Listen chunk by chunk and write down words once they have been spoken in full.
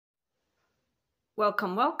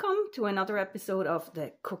Welcome, welcome to another episode of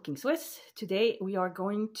the Cooking Swiss. Today we are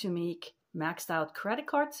going to make maxed out credit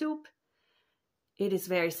card soup. It is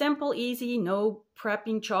very simple, easy, no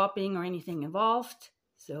prepping, chopping or anything involved.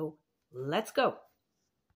 So let's go.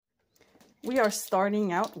 We are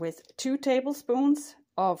starting out with 2 tablespoons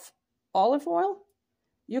of olive oil.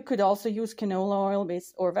 You could also use canola oil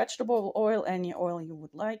or vegetable oil, any oil you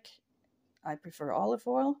would like. I prefer olive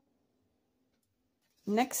oil.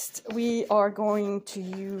 Next, we are going to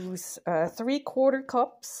use 3/4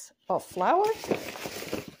 cups of flour.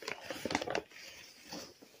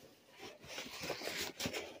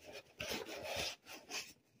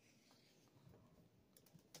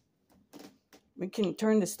 We can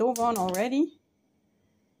turn the stove on already.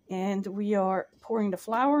 And we are pouring the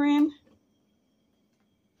flour in.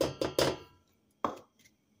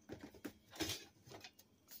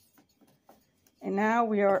 And now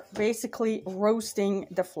we are basically roasting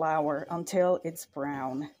the flour until it's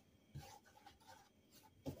brown.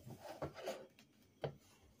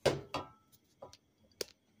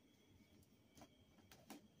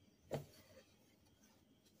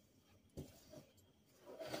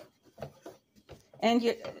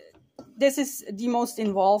 And this is the most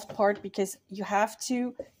involved part because you have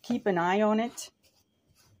to keep an eye on it.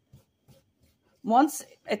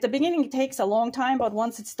 At the beginning it takes a long time, but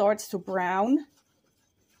once it starts to brown,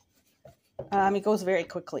 it goes very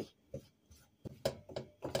quickly.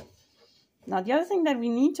 Now the other thing that we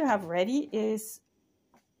need to have ready is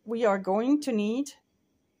we are going to need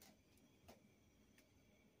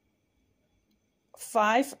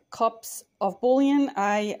 5 cups of bouillon.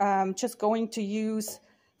 I am just going to use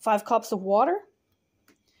 5 cups of water,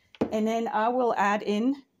 and then I will add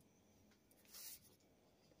in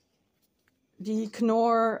the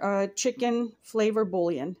Knorr chicken flavor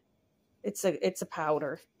bouillon. It's a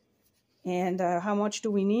powder. And how much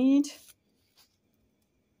do we need?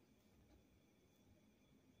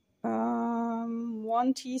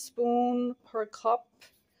 1 teaspoon per cup.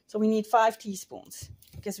 So we need 5 teaspoons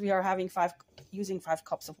because we are using 5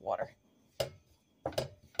 cups of water.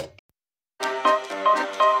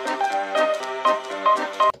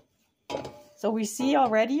 So we see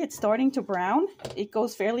already it's starting to brown. It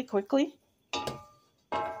goes fairly quickly.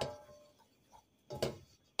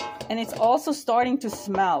 And it's also starting to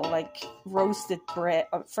smell like roasted bread,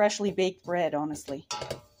 freshly baked bread, honestly.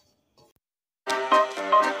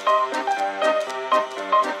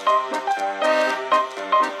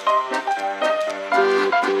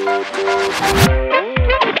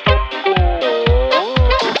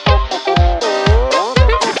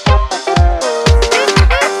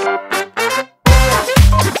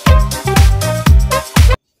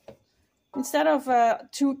 Instead of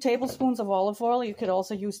 2 tablespoons of olive oil, you could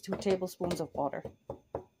also use 2 tablespoons of butter.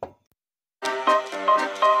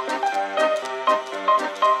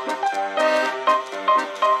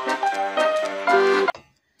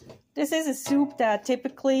 This is a soup that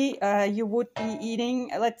typically you would be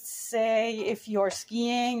eating. Let's say if you're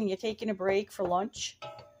skiing, you're taking a break for lunch.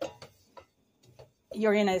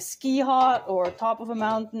 You're in a ski hut or top of a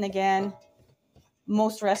mountain again.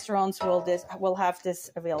 Most restaurants will have this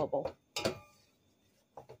available.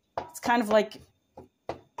 It's kind of like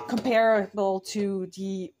comparable to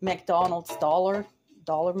the McDonald's dollar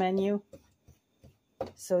menu.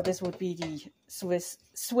 So this would be the Swiss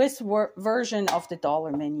version of the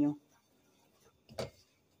dollar menu.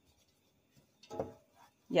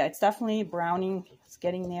 Yeah, it's definitely browning. It's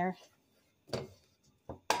getting there.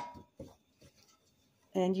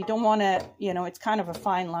 And you don't want to, it's kind of a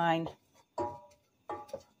fine line.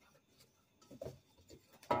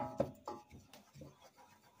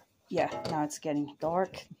 Yeah, now it's getting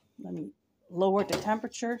dark. Let me lower the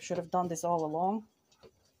temperature. Should have done this all along.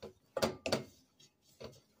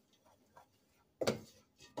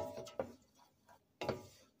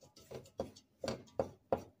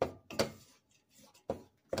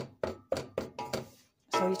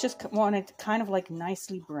 So you just want it kind of like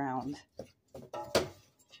nicely browned.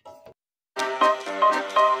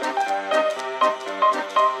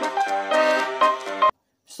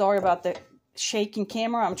 Sorry about the shaking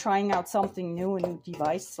camera. I'm trying out something new, a new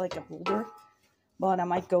device like a holder, but I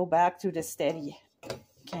might go back to the steady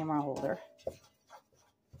camera holder.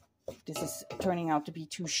 This is turning out to be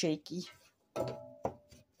too shaky.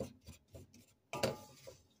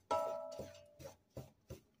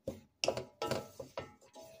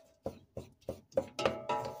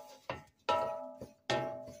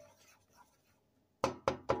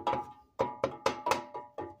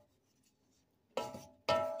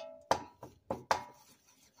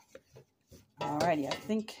 Alrighty, I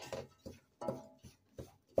think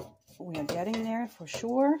we are getting there for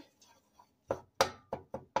sure.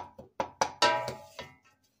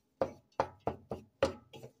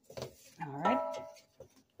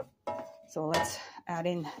 So let's add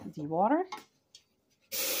in the water.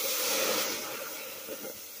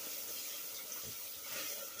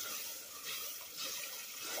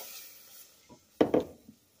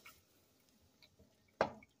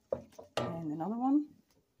 And another one.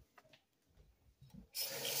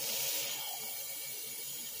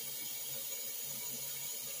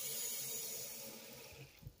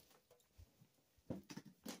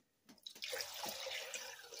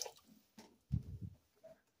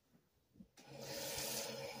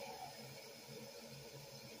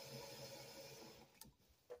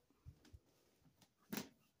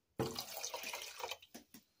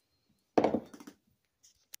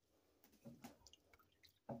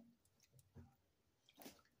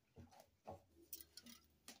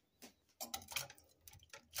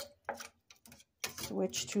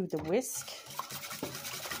 Switch to the whisk.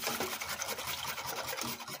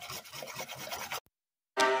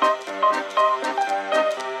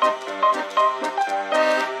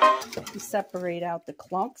 We separate out the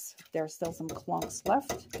clumps. There are still some clumps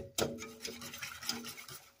left.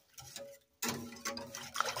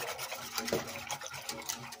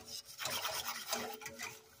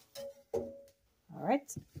 All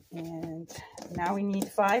right, and now we need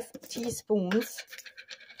 5 teaspoons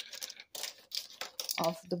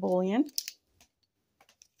of the bouillon.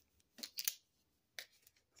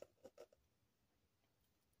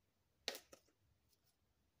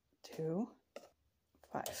 2,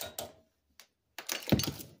 5.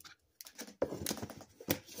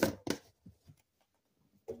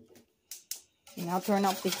 Now turn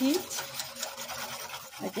up the heat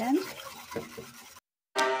again.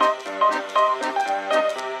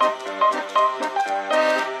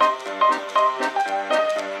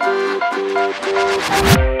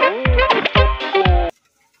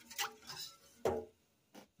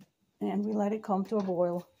 And we let it come to a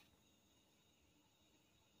boil.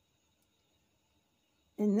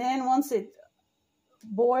 And then once it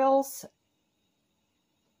boils,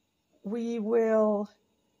 we will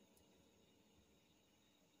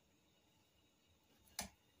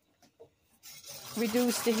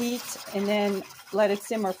reduce the heat and then let it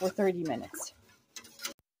simmer for 30 minutes.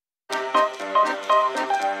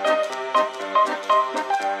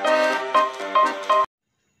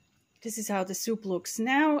 This is how the soup looks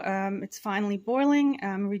now. It's finally boiling.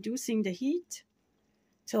 I'm reducing the heat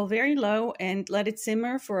till very low and let it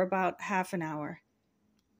simmer for about half an hour.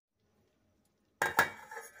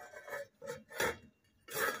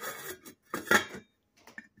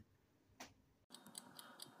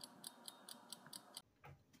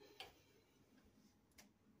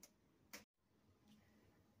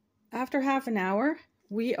 After half an hour,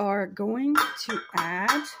 we are going to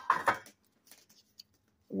add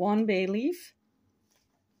 1 bay leaf,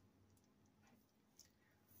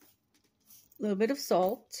 a little bit of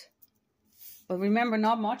salt, but remember,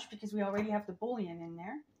 not much because we already have the bouillon in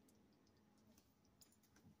there.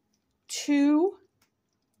 2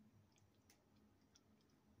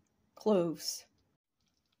 cloves.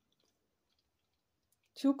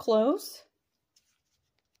 2 cloves.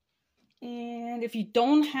 And if you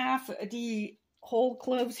don't have the whole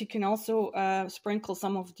cloves, you can also sprinkle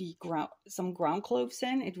some of the ground cloves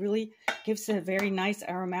in. It really gives a very nice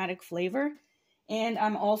aromatic flavor. And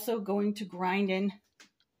I'm also going to grind in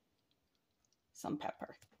some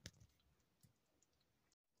pepper.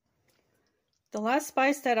 The last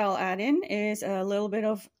spice that I'll add in is a little bit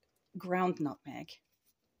of ground nutmeg.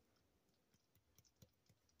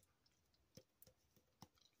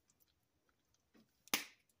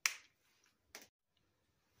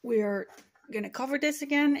 We're going to cover this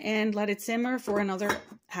again and let it simmer for another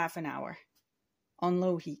half an hour on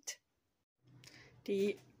low heat.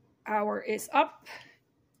 The hour is up,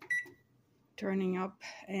 turning up,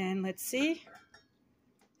 and let's see,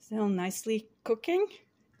 still nicely cooking,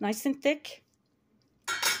 nice and thick.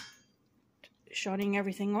 Shutting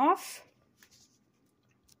everything off.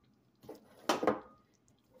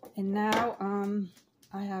 And now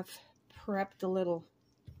I have prepped a little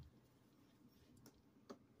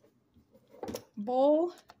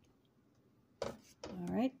bowl. All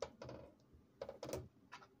right.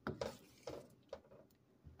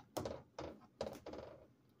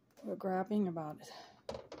 We're grabbing about it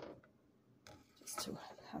just to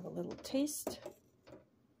have a little taste.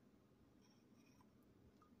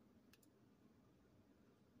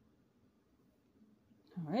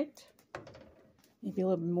 All right. Maybe a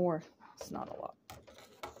little bit more. It's not a lot.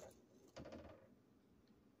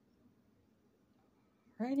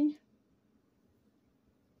 Alrighty.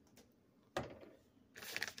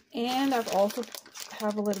 And I've also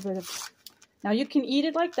have a little bit of, now you can eat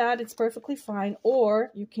it like that, it's perfectly fine,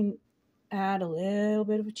 or you can add a little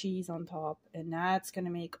bit of cheese on top, and that's gonna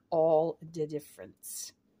make all the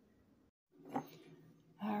difference.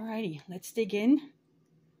 Alrighty, let's dig in.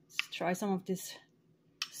 Let's try some of this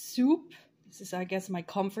soup. This is, I guess, my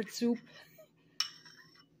comfort soup.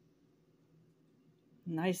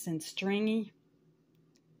 Nice and stringy.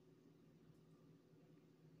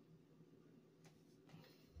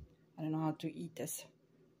 I don't know how to eat this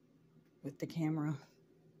with the camera.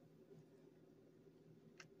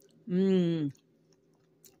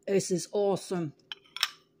 This is awesome.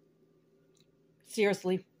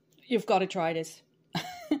 Seriously, you've got to try this.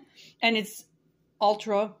 And it's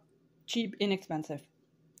ultra cheap, inexpensive.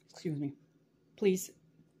 Excuse me. Please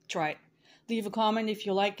try it. Leave a comment if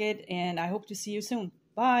you like it, and I hope to see you soon.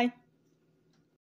 Bye.